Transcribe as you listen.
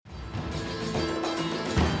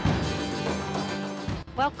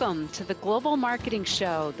Welcome to the Global Marketing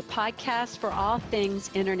Show, the podcast for all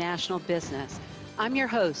things international business. I'm your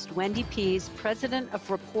host, Wendy Pease, president of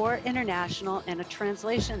Rapport International and a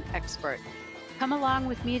translation expert. Come along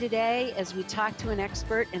with me today as we talk to an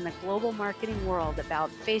expert in the global marketing world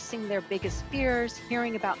about facing their biggest fears,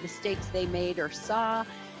 hearing about mistakes they made or saw,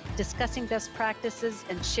 discussing best practices,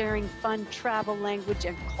 and sharing fun travel, language,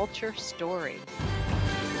 and culture stories.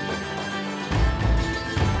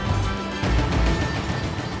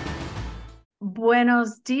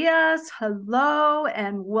 Buenos dias, hello,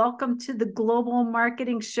 and welcome to the Global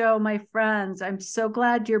Marketing Show, my friends. I'm so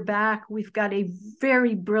glad you're back. We've got a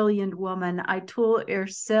very brilliant woman, Atul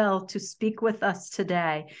Irsil, to speak with us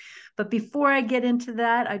today. But before I get into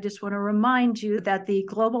that, I just want to remind you that the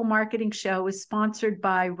Global Marketing Show is sponsored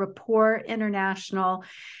by Rapport International,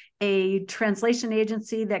 a translation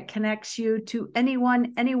agency that connects you to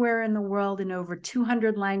anyone, anywhere in the world in over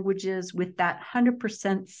 200 languages with that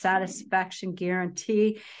 100% satisfaction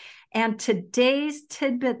guarantee. And today's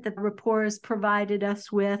tidbit that Rapport has provided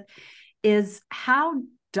us with is how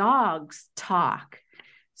dogs talk.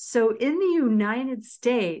 So in the United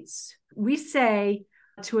States, we say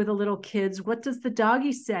to the little kids, "What does the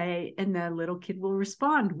doggy say?" And the little kid will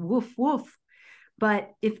respond, "Woof, woof."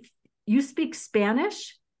 But if you speak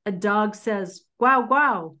Spanish, a dog says, "Guau,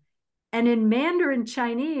 guau." And in Mandarin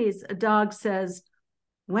Chinese, a dog says,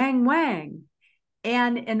 "Wang, wang."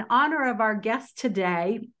 And in honor of our guest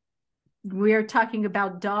today, we're talking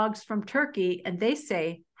about dogs from Turkey, and they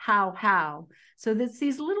say, "How, how." So there's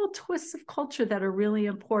these little twists of culture that are really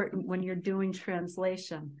important when you're doing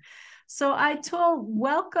translation. So Atul,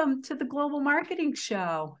 welcome to the Global Marketing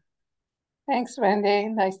Show. Thanks, Wendy.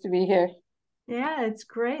 Nice to be here. Yeah, it's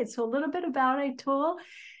great. So a little bit about Atul.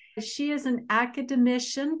 She is an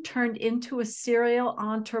academician turned into a serial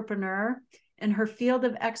entrepreneur, and her field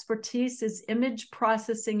of expertise is image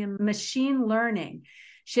processing and machine learning.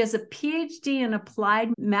 She has a PhD in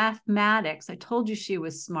applied mathematics. I told you she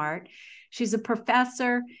was smart. She's a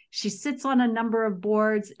professor. She sits on a number of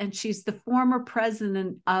boards, and she's the former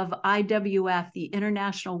president of IWF, the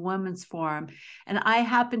International Women's Forum. And I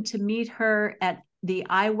happened to meet her at the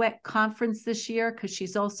IWEC conference this year because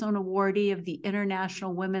she's also an awardee of the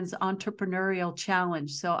International Women's Entrepreneurial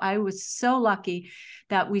Challenge. So I was so lucky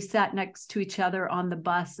that we sat next to each other on the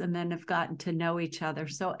bus and then have gotten to know each other.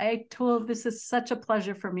 So Atul, this is such a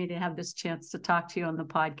pleasure for me to have this chance to talk to you on the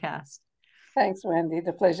podcast. Thanks, Wendy.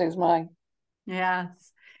 The pleasure is mine.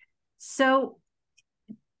 Yes. So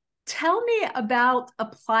tell me about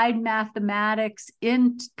applied mathematics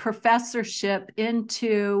in professorship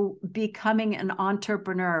into becoming an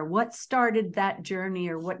entrepreneur. What started that journey,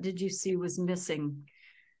 or what did you see was missing?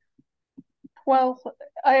 Well,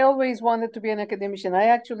 I always wanted to be an academician. I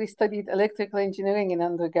actually studied electrical engineering in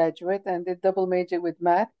undergraduate and did double major with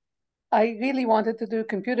math. I really wanted to do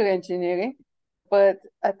computer engineering, but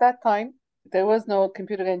at that time, there was no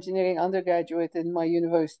computer engineering undergraduate in my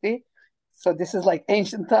university. So this is like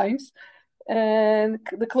ancient times. And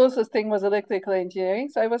the closest thing was electrical engineering.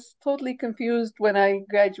 So I was totally confused when I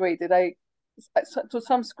graduated. To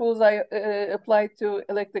some schools, I applied to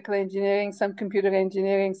electrical engineering, some computer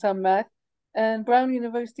engineering, some math. And Brown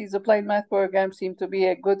University's applied math program seemed to be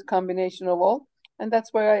a good combination of all. And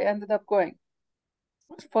that's where I ended up going.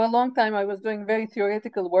 For a long time, I was doing very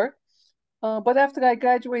theoretical work. But after I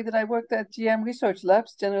graduated, I worked at GM Research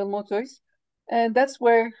Labs, General Motors. And that's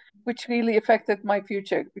which really affected my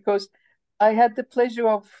future, because I had the pleasure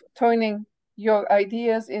of turning your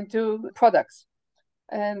ideas into products.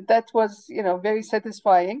 And that was, very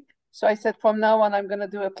satisfying. So I said, from now on, I'm going to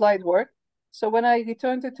do applied work. So when I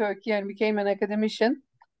returned to Turkey and became an academician,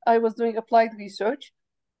 I was doing applied research.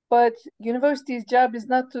 But university's job is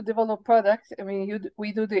not to develop products. I mean,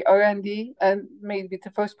 we do the R&D and maybe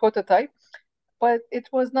the first prototype, but it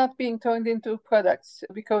was not being turned into products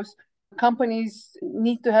because companies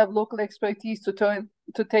need to have local expertise to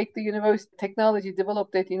take the university technology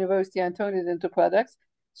developed at university and turn it into products.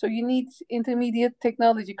 So you need intermediate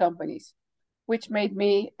technology companies, which made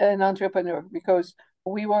me an entrepreneur because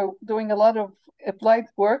we were doing a lot of applied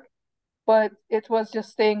work, but it was just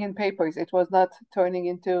staying in papers. It was not turning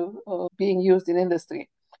into being used in industry.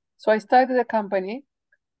 So I started a company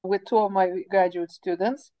with two of my graduate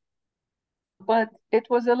students, but it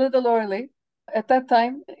was a little early. At that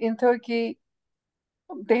time in Turkey,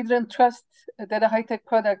 they didn't trust that a high-tech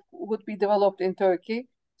product would be developed in Turkey.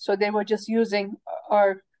 So they were just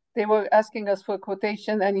they were asking us for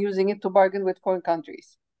quotation and using it to bargain with foreign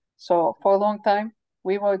countries. So for a long time,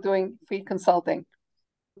 we were doing free consulting.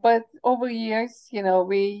 But over years,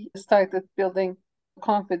 we started building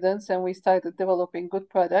confidence and we started developing good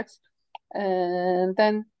products. And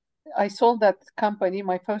then I sold that company,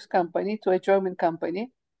 my first company, to a German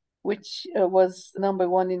company, which was number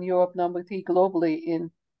one in Europe, number three globally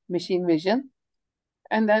in machine vision.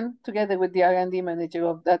 And then together with the R&D manager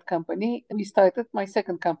of that company, we started my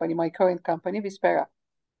second company, my current company, Vispera.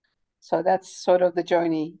 So that's sort of the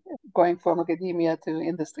journey going from academia to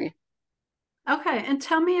industry. Okay, and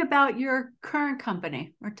tell me about your current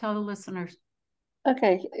company, or tell the listeners.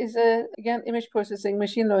 Okay, is a again image processing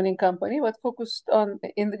machine learning company, but focused on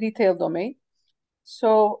in the retail domain.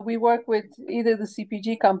 So we work with either the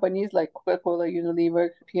CPG companies like Coca-Cola, Unilever,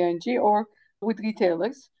 P&G, or with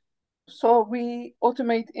retailers. So we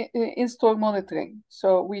automate in-store monitoring.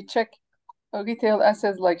 So we check retail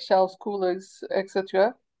assets like shelves, coolers,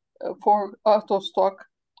 etc., for out of stock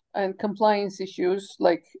and compliance issues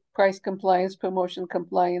like price compliance, promotion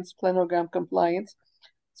compliance, planogram compliance.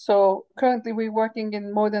 So currently we're working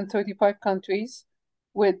in more than 35 countries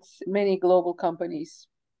with many global companies.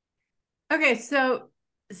 Okay, so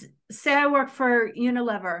say I work for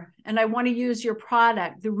Unilever and I want to use your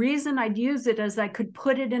product. The reason I'd use it is I could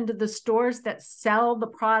put it into the stores that sell the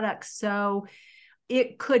product. So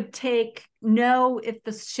it could know if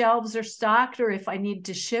the shelves are stocked or if I need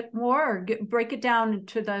to ship more, or break it down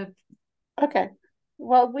into the. Okay.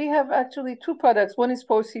 Well, we have actually two products. One is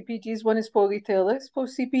for CPGs, one is for retailers. For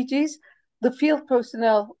CPGs, the field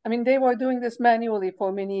personnel, I mean, they were doing this manually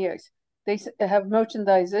for many years. They have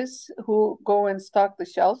merchandisers who go and stock the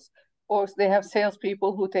shelves, or they have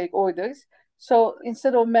salespeople who take orders. So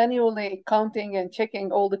instead of manually counting and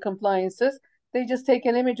checking all the compliances, they just take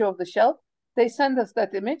an image of the shelf. They send us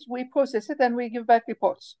that image, we process it, and we give back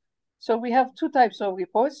reports. So we have two types of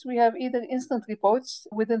reports. We have either instant reports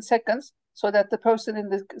within seconds, so that the person in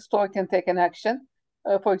the store can take an action.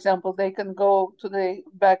 For example, they can go to the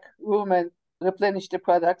back room and replenish the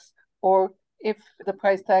products, or if the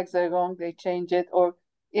price tags are wrong, they change it, or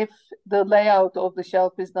if the layout of the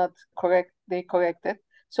shelf is not correct, they correct it.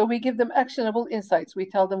 So we give them actionable insights. We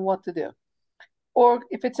tell them what to do. Or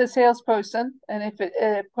if it's a salesperson and if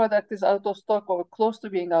a product is out of stock or close to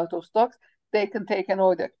being out of stock, they can take an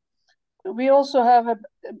order. We also have a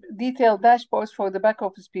detailed dashboards for the back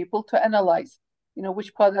office people to analyze,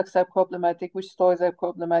 which products are problematic, which stores are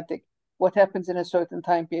problematic, what happens in a certain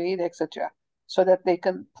time period, etc., so that they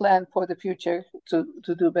can plan for the future to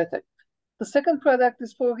do better. The second product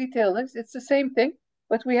is for retailers. It's the same thing,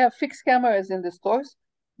 but we have fixed cameras in the stores,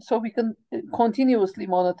 so we can continuously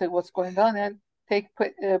monitor what's going on and take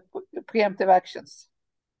preemptive actions.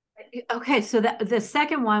 Okay, so the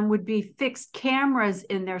second one would be fixed cameras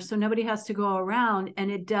in there, so nobody has to go around,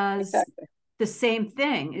 and it does exactly the same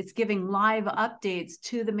thing. It's giving live updates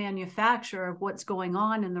to the manufacturer of what's going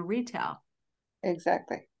on in the retail.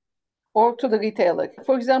 Exactly. Or to the retailer.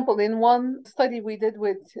 For example, in one study we did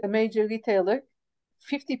with a major retailer,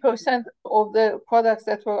 50% of the products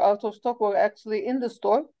that were out of stock were actually in the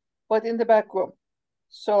store, but in the back room.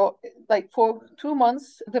 So like for 2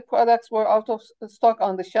 months, the products were out of stock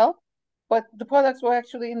on the shelf, but the products were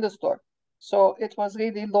actually in the store. So it was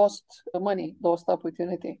really lost money, lost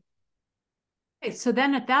opportunity. Okay, so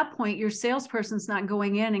then at that point, your salesperson's not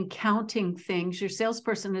going in and counting things. Your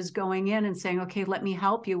salesperson is going in and saying, okay, let me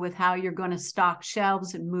help you with how you're going to stock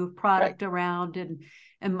shelves and move product around and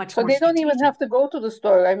much more. So they don't even have to go to the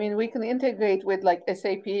store. I mean, we can integrate with like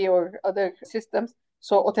SAP or other systems.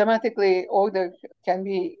 So automatically order can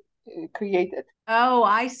be created. Oh,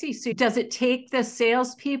 I see. So does it take the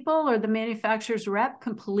salespeople or the manufacturer's rep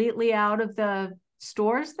completely out of the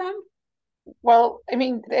stores then? Well, I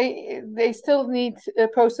mean, they still need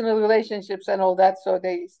personal relationships and all that, so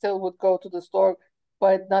they still would go to the store,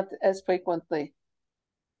 but not as frequently.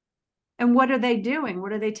 And what are they doing?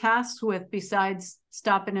 What are they tasked with besides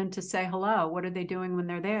stopping in to say hello? What are they doing when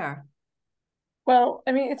they're there? Well,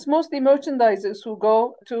 I mean, it's mostly merchandisers who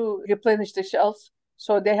go to replenish the shelves,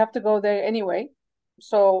 so they have to go there anyway.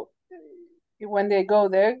 So when they go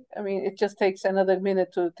there, I mean, it just takes another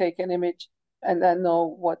minute to take an image and then know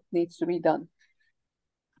what needs to be done.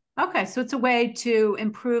 Okay, so it's a way to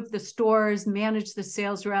improve the stores, manage the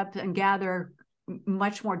sales rep, and gather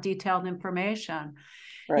much more detailed information.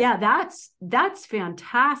 Right. Yeah, that's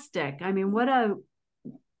fantastic. I mean, what a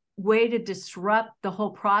way to disrupt the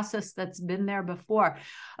whole process that's been there before.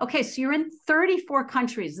 Okay, so you're in 34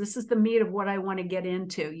 countries. This is the meat of what I want to get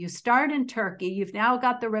into. You start in Turkey. You've now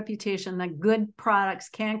got the reputation that good products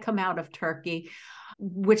can come out of Turkey,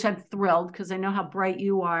 which I'm thrilled because I know how bright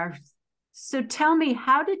you are. So tell me,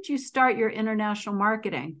 how did you start your international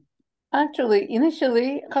marketing? Actually,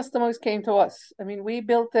 initially, customers came to us. I mean, we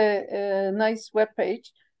built a nice web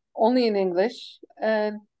page only in English,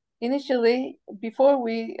 and initially, before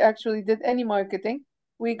we actually did any marketing,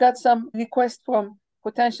 we got some requests from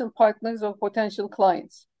potential partners or potential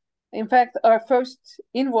clients. In fact, our first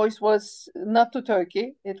invoice was not to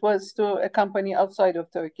Turkey, it was to a company outside of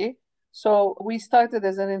Turkey. So we started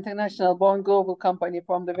as an international born global company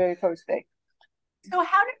from the very first day. So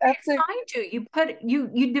how did they find you?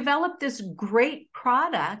 You developed this great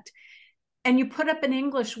product and you put up an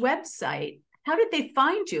English website. How did they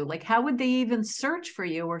find you? Like, how would they even search for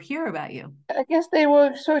you or hear about you? I guess they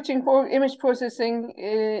were searching for image processing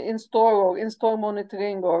in store or in-store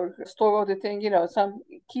monitoring or store auditing, some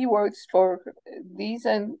keywords for these,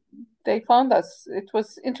 and they found us. It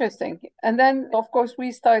was interesting. And then, of course,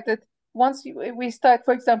 once we start,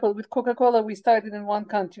 for example, with Coca-Cola, we started in one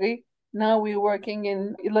country. Now we're working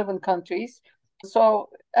in 11 countries.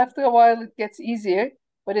 So after a while, it gets easier.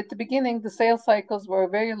 But at the beginning, the sales cycles were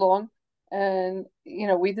very long, and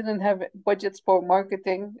we didn't have budgets for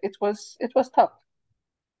marketing. It was tough.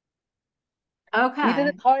 Okay. We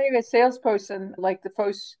didn't hire a salesperson like the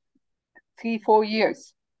first 3-4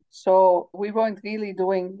 years, so we weren't really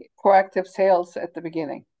doing proactive sales at the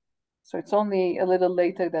beginning. So it's only a little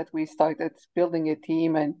later that we started building a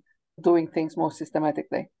team and doing things more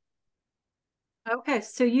systematically. Okay,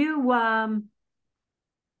 so you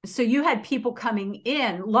had people coming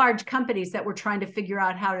in, large companies that were trying to figure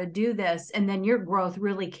out how to do this, and then your growth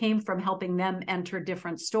really came from helping them enter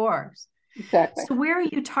different stores. Exactly. So where are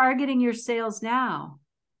you targeting your sales now?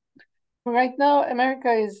 Right now,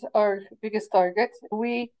 America is our biggest target.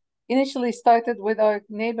 We initially started with our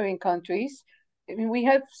neighboring countries. I mean, we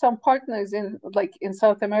had some partners in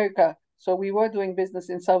South America, so we were doing business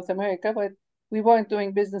in South America, but we weren't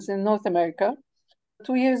doing business in North America.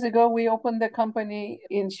 2 years ago, we opened a company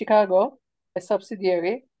in Chicago, a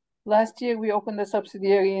subsidiary. Last year, we opened a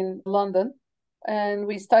subsidiary in London, and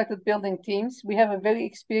we started building teams. We have a very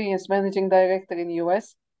experienced managing director in the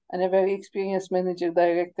US and a very experienced manager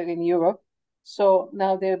director in Europe. So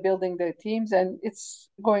now they're building their teams, and it's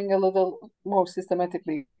going a little more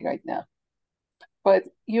systematically right now. But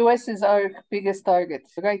US is our biggest target.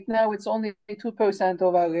 Right now, it's only 2%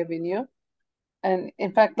 of our revenue. And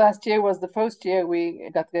in fact, last year was the first year we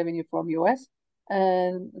got revenue from US.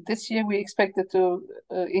 And this year we expect it to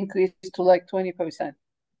increase to like 20%.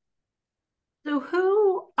 So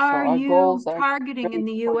who are you targeting in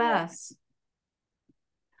the US?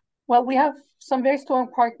 Well, we have some very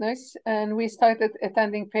strong partners, and we started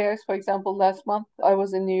attending fairs. For example, last month I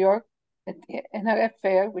was in New York at the NRF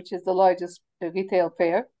Fair, which is the largest retail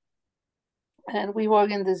fair. And we were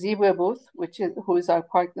in the Zebra booth, who is our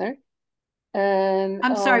partner. And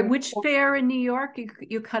I'm sorry, which fair in New York?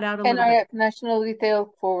 You cut out a little NRF, bit. National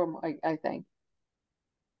Retail Forum, I think.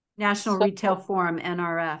 National Retail Forum,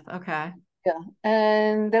 NRF. Okay. Yeah,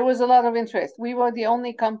 and there was a lot of interest. We were the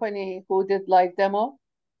only company who did live demo.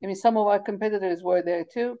 I mean, some of our competitors were there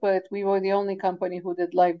too, but we were the only company who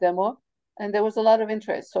did live demo, and there was a lot of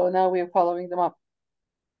interest. So now we're following them up.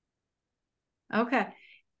 Okay.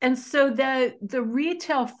 And so the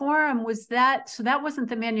retail forum so that wasn't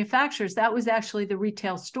the manufacturers, that was actually the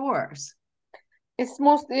retail stores. It's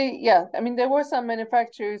mostly, yeah. I mean, there were some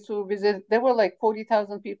manufacturers who visited. There were like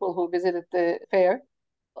 40,000 people who visited the fair.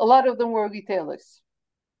 A lot of them were retailers.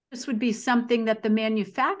 This would be something that the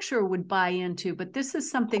manufacturer would buy into, but this is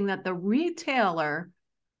something that the retailer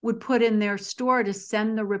would put in their store to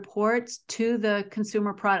send the reports to the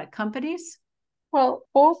consumer product companies? Well,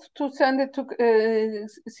 both to send it to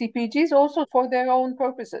CPGs, also for their own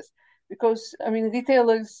purposes. Because, I mean,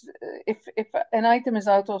 retailers, if an item is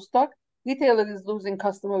out of stock, retailer is losing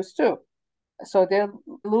customers too. So they're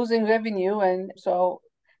losing revenue. And so,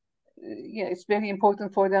 yeah, it's very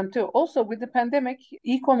important for them too. Also, with the pandemic,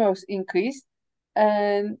 e-commerce increased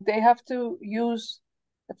and they have to use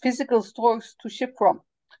physical stores to ship from.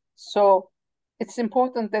 So it's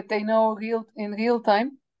important that they know in real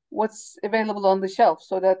time what's available on the shelf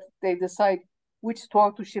so that they decide which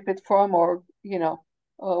store to ship it from, or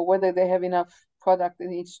whether they have enough product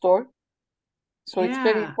in each store. So It's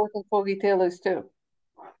very important for retailers too.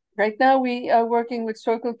 Right now we are working with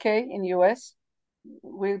Circle K in US.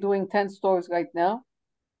 We're doing 10 stores right now.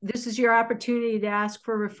 This is your opportunity to ask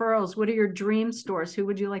for referrals. What are your dream stores? Who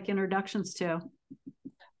would you like introductions to?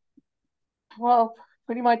 Well,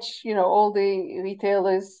 pretty much, all the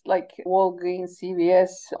retailers like Walgreens,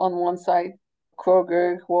 CVS on one side,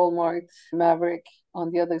 Kroger, Walmart, Maverick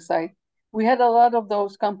on the other side. We had a lot of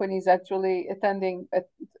those companies actually attending at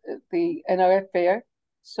the NRF fair.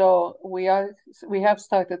 So we have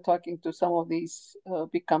started talking to some of these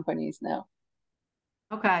big companies now.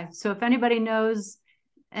 Okay. So if anybody knows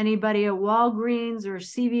anybody at Walgreens or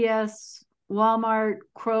CVS, Walmart,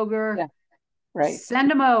 Kroger. Yeah, right.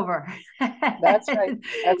 Send them over. That's right.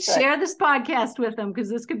 That's right. Share this podcast with them because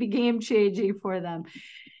this could be game changing for them.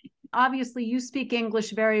 Obviously, you speak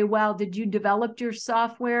English very well. Did you develop your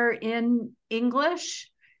software in English?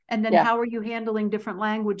 And then how are you handling different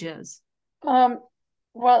languages?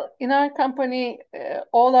 Well, in our company,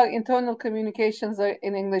 all our internal communications are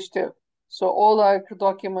in English too. So all our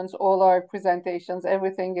documents, all our presentations,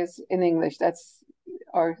 everything is in English. That's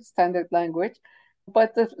our standard language.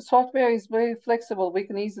 But the software is very flexible. We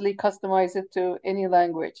can easily customize it to any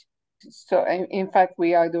language. So in fact,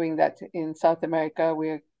 we are doing that in South America.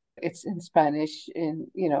 It's in Spanish,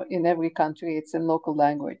 in every country, it's in local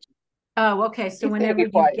language. Oh, okay. So if whenever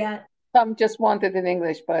you get, some just want it in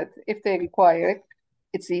English, but if they require it,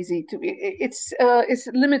 it's easy to. It's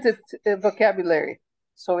limited vocabulary,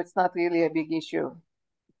 so it's not really a big issue.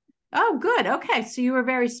 Oh, good. Okay, so you were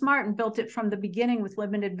very smart and built it from the beginning with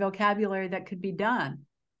limited vocabulary that could be done.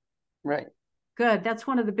 Right. Good. That's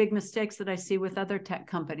one of the big mistakes that I see with other tech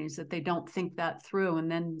companies, that they don't think that through. And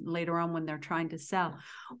then later on when they're trying to sell.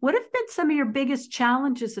 What have been some of your biggest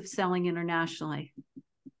challenges of selling internationally?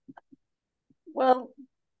 Well,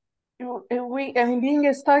 being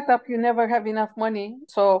a startup, you never have enough money.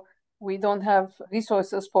 So we don't have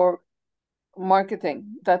resources for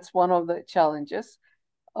marketing. That's one of the challenges.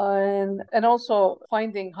 And also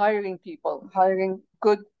hiring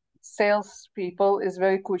good salespeople is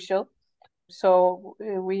very crucial. So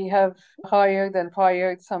we have hired and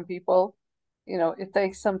fired some people. It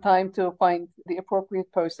takes some time to find the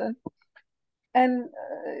appropriate person. And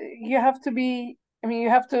you have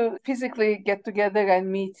to physically get together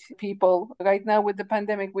and meet people. Right now with the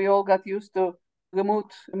pandemic, we all got used to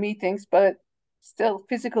remote meetings, but still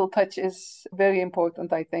physical touch is very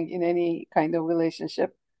important, I think, in any kind of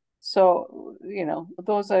relationship. So,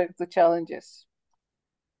 those are the challenges.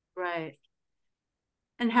 Right.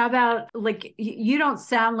 And how about, like, you don't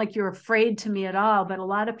sound like you're afraid to me at all, but a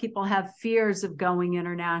lot of people have fears of going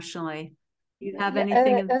internationally. Do you have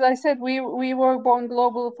anything? As I said, we were born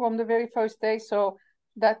global from the very first day, so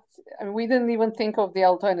we didn't even think of the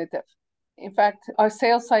alternative. In fact, our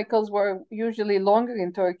sales cycles were usually longer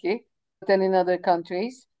in Turkey than in other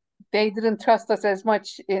countries. They didn't trust us as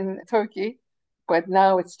much in Turkey, but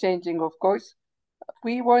now it's changing, of course.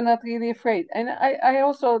 We were not really afraid. And I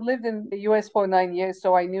also lived in the US for 9 years,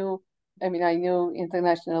 so I knew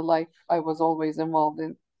international life. I was always involved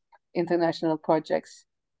in international projects.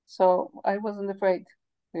 So I wasn't afraid,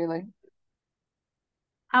 really.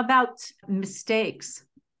 How about mistakes?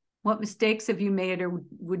 What mistakes have you made, or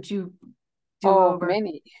would you do over?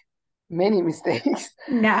 Many mistakes.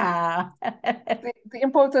 Nah. The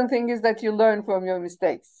important thing is that you learn from your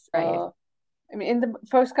mistakes. Right. In the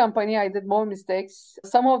first company, I did more mistakes,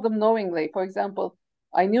 some of them knowingly. For example,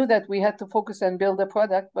 I knew that we had to focus and build a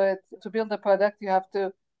product, but to build a product, you have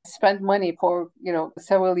to spend money for,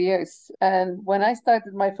 several years. And when I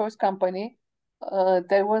started my first company,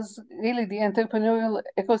 there was really the entrepreneurial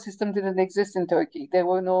ecosystem didn't exist in Turkey. There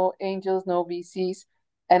were no angels, no VCs,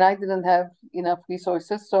 and I didn't have enough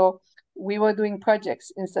resources. So we were doing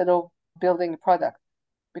projects instead of building a product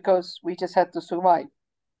because we just had to survive.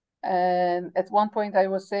 And at one point, I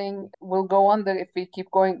was saying we'll go under if we keep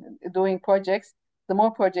doing projects. The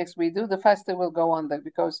more projects we do, the faster we'll go under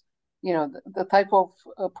because, the type of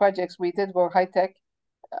projects we did were high tech,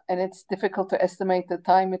 and it's difficult to estimate the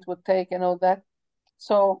time it would take and all that.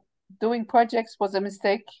 So doing projects was a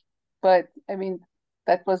mistake, but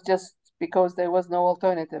that was just because there was no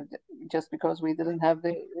alternative, just because we didn't have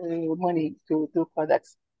the money to do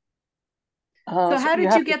products. So how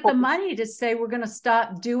did you get the money to say we're going to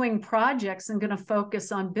stop doing projects and going to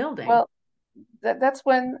focus on building? Well, that's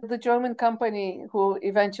when the German company who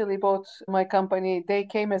eventually bought my company, they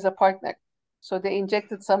came as a partner. So they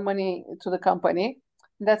injected some money to the company.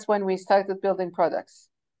 That's when we started building products.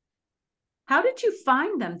 How did you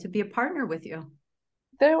find them to be a partner with you?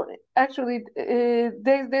 There actually,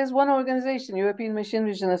 there's one organization, European Machine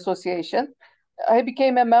Vision Association. I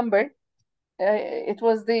became a member. It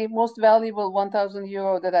was the most valuable 1,000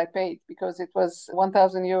 euro that I paid because it was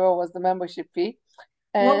 1,000 euro was the membership fee.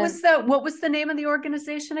 And what was the name of the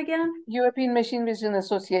organization again? European Machine Vision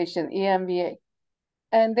Association, EMVA.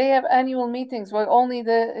 And they have annual meetings where only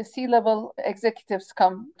the C-level executives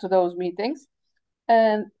come to those meetings.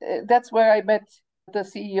 And that's where I met the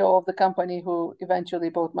CEO of the company who eventually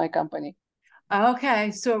bought my company.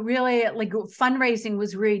 Okay, so really, like, fundraising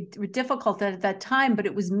was really difficult at that time, but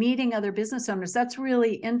it was meeting other business owners. That's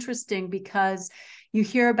really interesting because you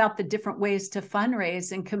hear about the different ways to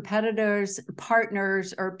fundraise, and competitors,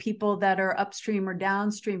 partners, or people that are upstream or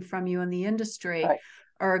downstream from you in the industry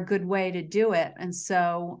are a good way to do it. And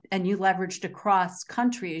so, and you leveraged across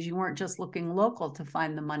countries. You weren't just looking local to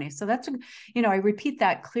find the money. So that's, I repeat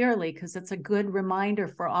that clearly because it's a good reminder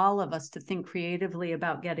for all of us to think creatively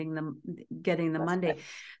about getting the money.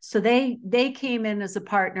 So they came in as a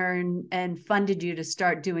partner and funded you to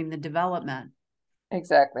start doing the development.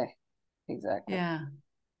 Exactly. Yeah.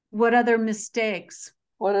 What other mistakes?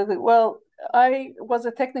 Well, I was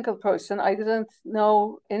a technical person. I didn't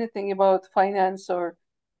know anything about finance or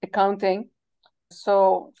accounting.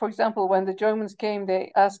 So, for example, when the Germans came,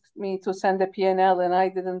 they asked me to send a P&L, and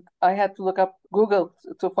I had to look up Google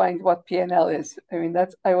to find what P&L is. I mean,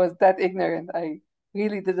 I was that ignorant. I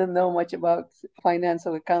really didn't know much about finance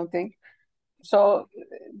or accounting. So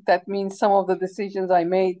that means some of the decisions I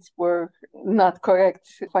made were not correct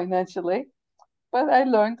financially. But I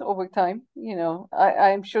learned over time,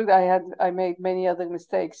 I'm sure I made many other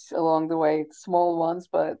mistakes along the way, small ones,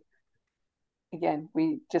 but again,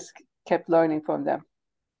 we just kept learning from them.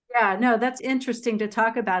 Yeah, no, that's interesting to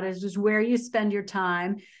talk about is just where you spend your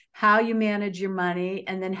time, how you manage your money,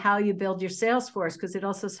 and then how you build your sales force. Because it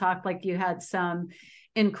also talked like you had some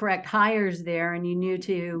incorrect hires there and you knew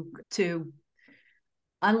to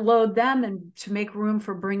unload them and to make room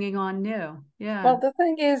for bringing on new. Yeah. Well, the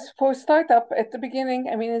thing is, for startup at the beginning,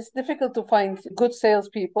 I mean, it's difficult to find good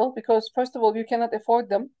salespeople because, first of all, you cannot afford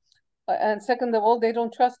them. And second of all, they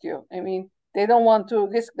don't trust you. I mean, they don't want to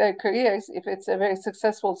risk their careers if it's a very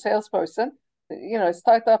successful salesperson.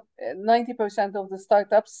 Startup, 90% of the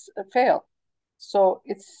startups fail. So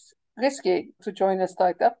it's risky to join a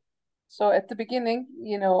startup. So at the beginning,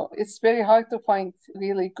 it's very hard to find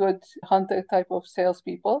really good hunter type of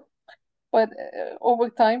salespeople. But over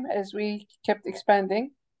time, as we kept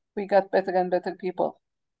expanding, we got better and better people.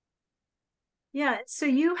 Yeah. So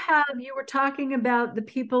you were talking about the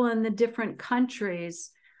people in the different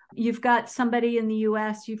countries. You've got somebody in the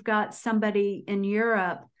US, you've got somebody in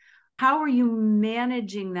Europe. How are you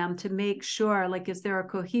managing them to make sure, like, is there a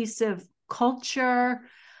cohesive culture?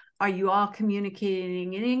 Are you all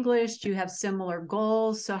communicating in English? Do you have similar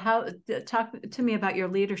goals? So talk to me about your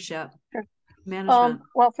leadership management.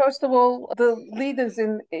 Well, first of all, the leaders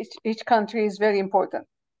in each country is very important.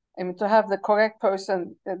 I mean, to have the correct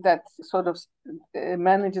person that sort of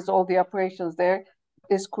manages all the operations there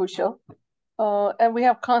is crucial. And we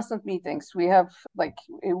have constant meetings. We have like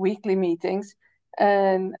weekly meetings,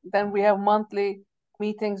 and then we have monthly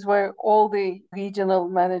meetings where all the regional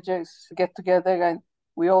managers get together and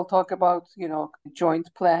we all talk about, joint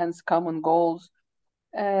plans, common goals.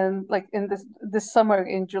 And like in this summer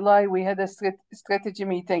in July, we had a strategy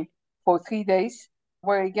meeting for 3 days,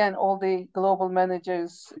 where again all the global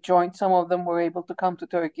managers joined. Some of them were able to come to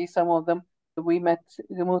Turkey. Some of them we met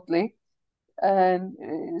remotely,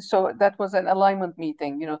 and so that was an alignment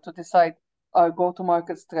meeting, to decide our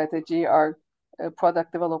go-to-market strategy, our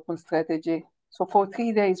product development strategy. So for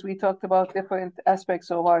 3 days, we talked about different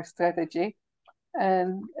aspects of our strategy,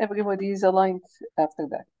 and everybody is aligned after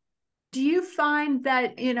that. Do you find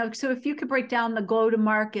that, so if you could break down the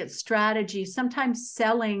go-to-market strategy, sometimes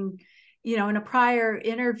selling, in a prior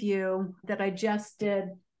interview that I just did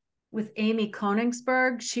with Amy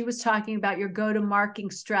Koningsberg, she was talking about your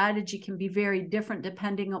go-to-market strategy can be very different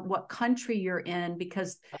depending on what country you're in,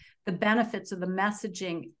 because the benefits of the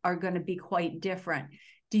messaging are going to be quite different.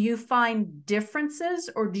 Do you find differences,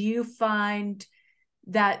 or do you find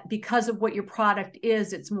that because of what your product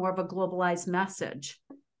is, it's more of a globalized message?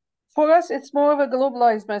 For us, it's more of a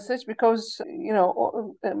globalized message because,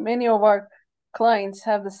 many of our clients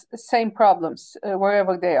have the same problems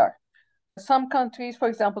wherever they are. Some countries, for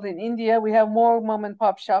example, in India, we have more mom and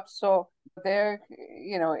pop shops. So there,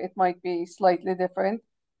 it might be slightly different.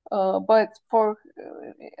 But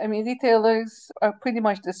retailers are pretty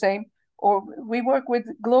much the same. Or we work with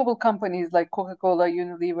global companies like Coca-Cola,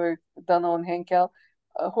 Unilever, Danone, Henkel,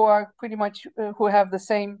 who are pretty much, who have the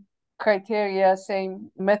same criteria,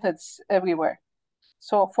 same methods everywhere.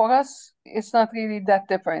 So for us, it's not really that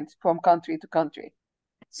different from country to country.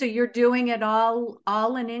 So you're doing it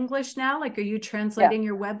all in English now? Like, are you translating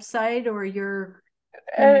your website or your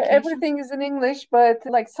everything is in English, but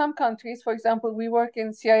like some countries, for example, we work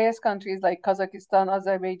in CIS countries like Kazakhstan,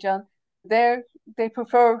 Azerbaijan. There, they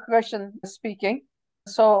prefer Russian speaking.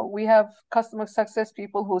 So we have customer success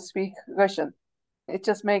people who speak Russian. It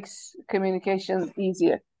just makes communication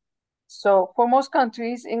easier. So for most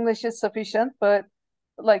countries, English is sufficient, but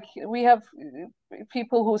like we have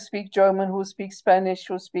people who speak German, who speak Spanish,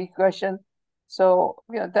 who speak Russian. So,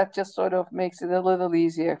 that just sort of makes it a little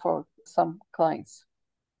easier for some clients.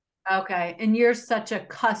 Okay. And you're such a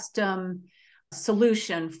custom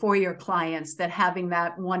solution for your clients, that having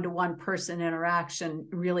that one-to-one person interaction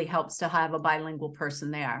really helps to have a bilingual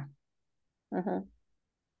person there. Mm-hmm.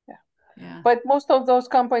 Yeah. But most of those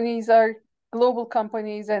companies are global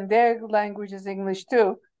companies and their language is English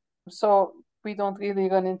too. So we don't really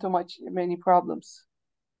run into many problems.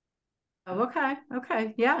 Oh, okay.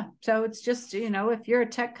 Okay. Yeah. So it's just, if you're a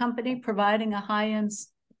tech company providing a high-end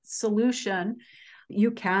solution,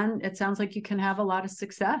 it sounds like you can have a lot of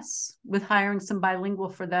success with hiring some bilingual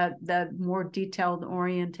for that more detailed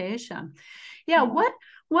orientation. Yeah. Mm-hmm.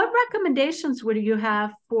 What recommendations would you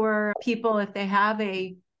have for people if they have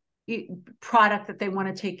a product that they want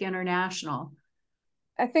to take international?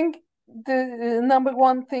 I think the number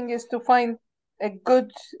one thing is to find a good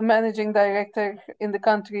managing director in the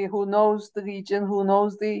country who knows the region, who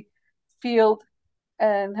knows the field,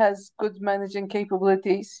 and has good managing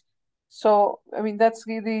capabilities. So, I mean, that's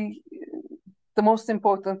really the most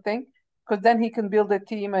important thing, because then he can build a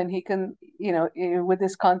team and he can, with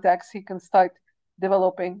his contacts, he can start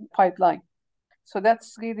developing pipeline. So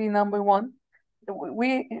that's really number one.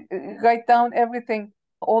 We write down everything,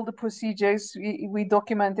 all the procedures, we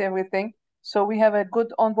document everything. So we have a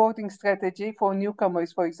good onboarding strategy for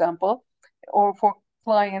newcomers, for example, or for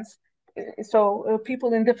clients. So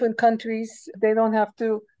people in different countries, they don't have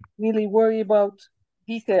to really worry about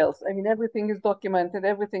details. I mean, everything is documented,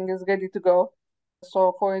 everything is ready to go.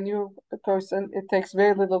 So for a new person, it takes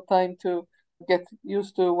very little time to get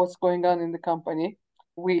used to what's going on in the company.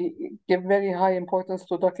 We give very high importance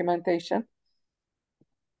to documentation.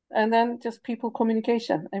 And then just people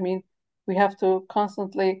communication. I mean, we have to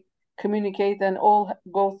constantly communicate and all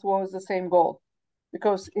go towards the same goal.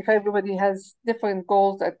 Because if everybody has different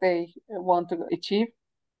goals that they want to achieve,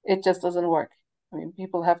 it just doesn't work. I mean,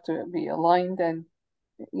 people have to be aligned and,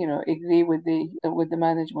 agree with the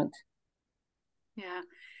management. Yeah.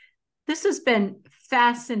 This has been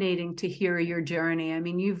fascinating to hear your journey. I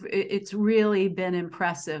mean, it's really been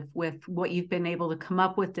impressive with what you've been able to come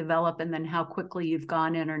up with, develop, and then how quickly you've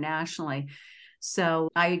gone internationally. So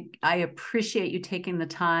I appreciate you taking the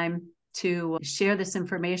time to share this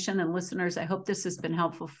information. And listeners, I hope this has been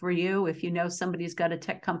helpful for you. If you know somebody's got a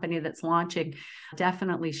tech company that's launching,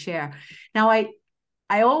 definitely share. Now,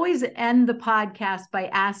 I always end the podcast by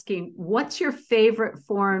asking, what's your favorite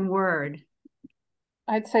foreign word?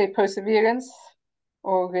 I'd say perseverance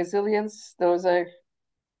or resilience. Those are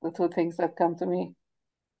the two things that come to me.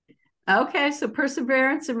 Okay, so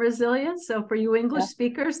perseverance and resilience. So for you English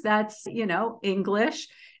speakers, that's, English.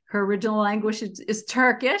 Her original language is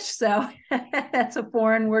Turkish, so that's a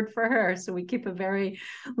foreign word for her. So we keep a very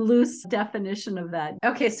loose definition of that.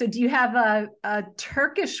 Okay, so do you have a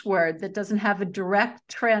Turkish word that doesn't have a direct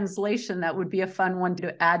translation that would be a fun one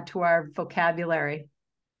to add to our vocabulary?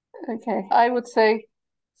 Okay, I would say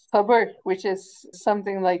sabır, which is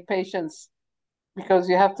something like patience, because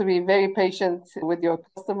you have to be very patient with your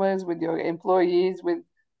customers, with your employees,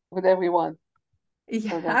 with everyone.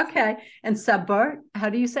 Yeah, so okay. And sabır, how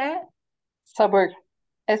do you say it? Sabır,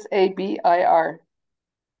 S-A-B-I-R.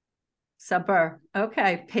 Sabır.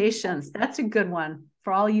 Okay, patience. That's a good one.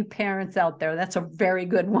 For all you parents out there, that's a very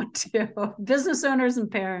good one too. Business owners and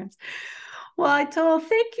parents. Well, Atul,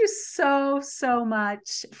 thank you so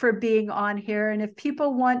much for being on here. And if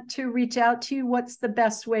people want to reach out to you, what's the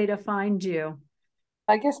best way to find you?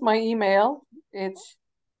 I guess my email,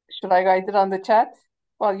 should I write it on the chat?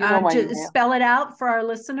 Well, you know my email. Spell it out for our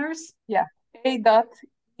listeners. Yeah. A.ERCIL,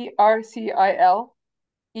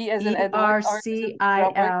 E as in Edward, R as in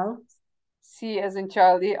Robert, C as in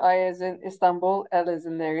Charlie, I as in Istanbul, L as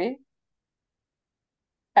in Larry,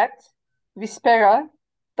 at vispera.co.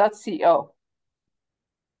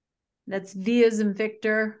 That's V as in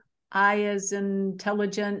Victor, I as in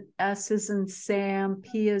intelligent, S as in Sam,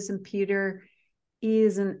 P as in Peter, E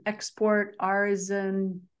as in export, R as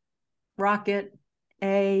in rocket,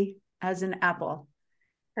 A as in apple.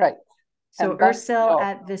 Right. So Ursel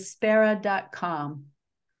at vispera.com.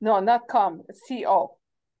 No, not com, C-O.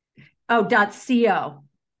 Oh, .co.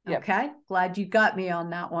 Yep. Okay. Glad you got me on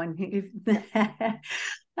that one.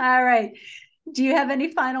 All right. Do you have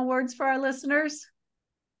any final words for our listeners?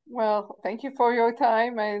 Well, thank you for your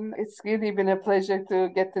time. And it's really been a pleasure to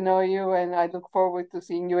get to know you. And I look forward to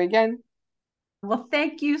seeing you again. Well,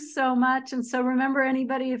 thank you so much. And so remember,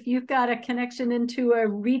 anybody, if you've got a connection into a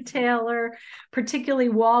retailer, particularly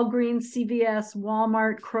Walgreens, CVS,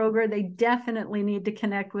 Walmart, Kroger, they definitely need to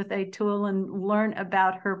connect with Atul and learn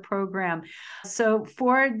about her program. So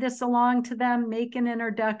forward this along to them, make an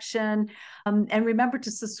introduction, and remember to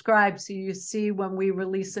subscribe so you see when we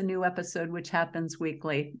release a new episode, which happens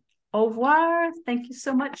weekly. Au revoir. Thank you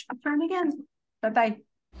so much for tuning in. Bye-bye.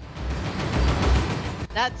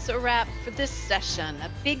 That's a wrap for this session. A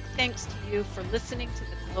big thanks to you for listening to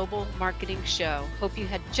the Global Marketing Show. Hope you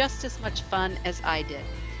had just as much fun as I did.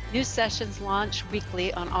 New sessions launch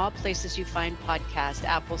weekly on all places you find podcasts,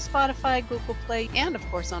 Apple, Spotify, Google Play, and of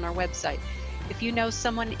course on our website. If you know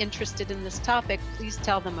someone interested in this topic, please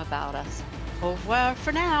tell them about us. Au revoir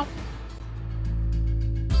for now.